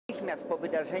Natychmiast po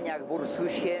wydarzeniach w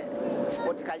Ursusie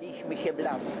spotkaliśmy się w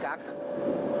Laskach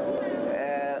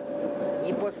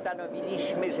i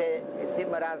postanowiliśmy, że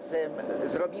tym razem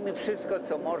zrobimy wszystko,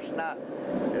 co można,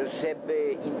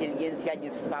 żeby inteligencja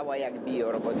nie spała, jak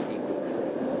bije robotników.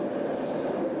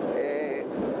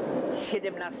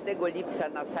 17 lipca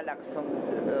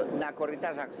na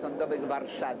korytarzach sądowych w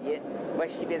Warszawie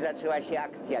właściwie zaczęła się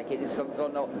akcja, kiedy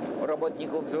sądzono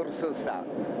robotników z Ursusa.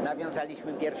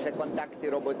 Nawiązaliśmy pierwsze kontakty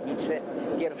robotnicze,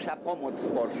 pierwsza pomoc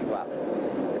poszła.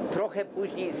 Trochę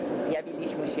później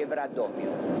zjawiliśmy się w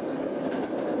Radomiu.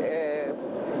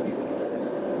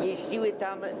 Jeździły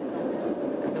tam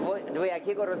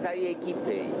dwojakiego rodzaju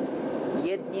ekipy.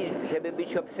 Jedni, żeby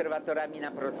być obserwatorami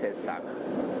na procesach.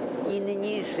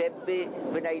 Inni, żeby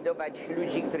wynajdować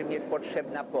ludzi, którym jest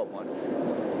potrzebna pomoc.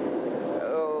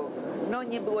 No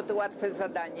nie było to łatwe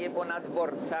zadanie, bo na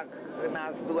dworcach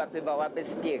nas wyłapywała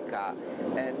bezpieka.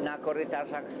 Na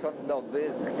korytarzach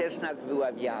sądowych też nas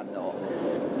wyławiano.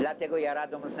 Dlatego ja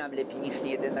Radom znam lepiej niż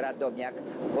niejeden radomiak,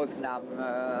 bo znam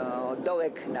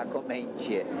dołek na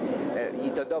komendzie i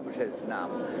to dobrze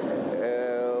znam.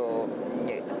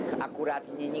 Akurat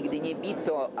mnie nigdy nie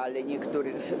bito, ale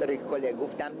niektórych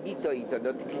kolegów tam bito i to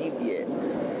dotkliwie.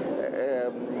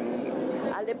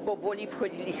 Ale powoli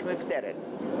wchodziliśmy w teren.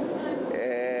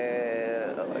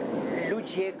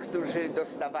 Ludzie, którzy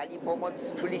dostawali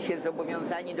pomoc, czuli się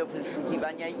zobowiązani do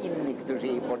wyszukiwania innych, którzy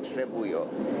jej potrzebują.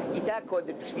 I tak od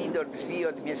drzwi do drzwi,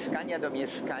 od mieszkania do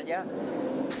mieszkania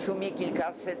w sumie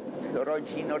kilkaset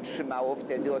rodzin otrzymało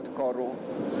wtedy od KOR-u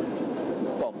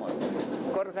pomoc.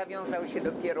 KOR zawiązał się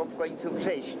dopiero w końcu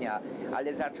września,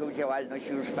 ale zaczął działalność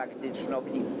już faktyczną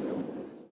w lipcu.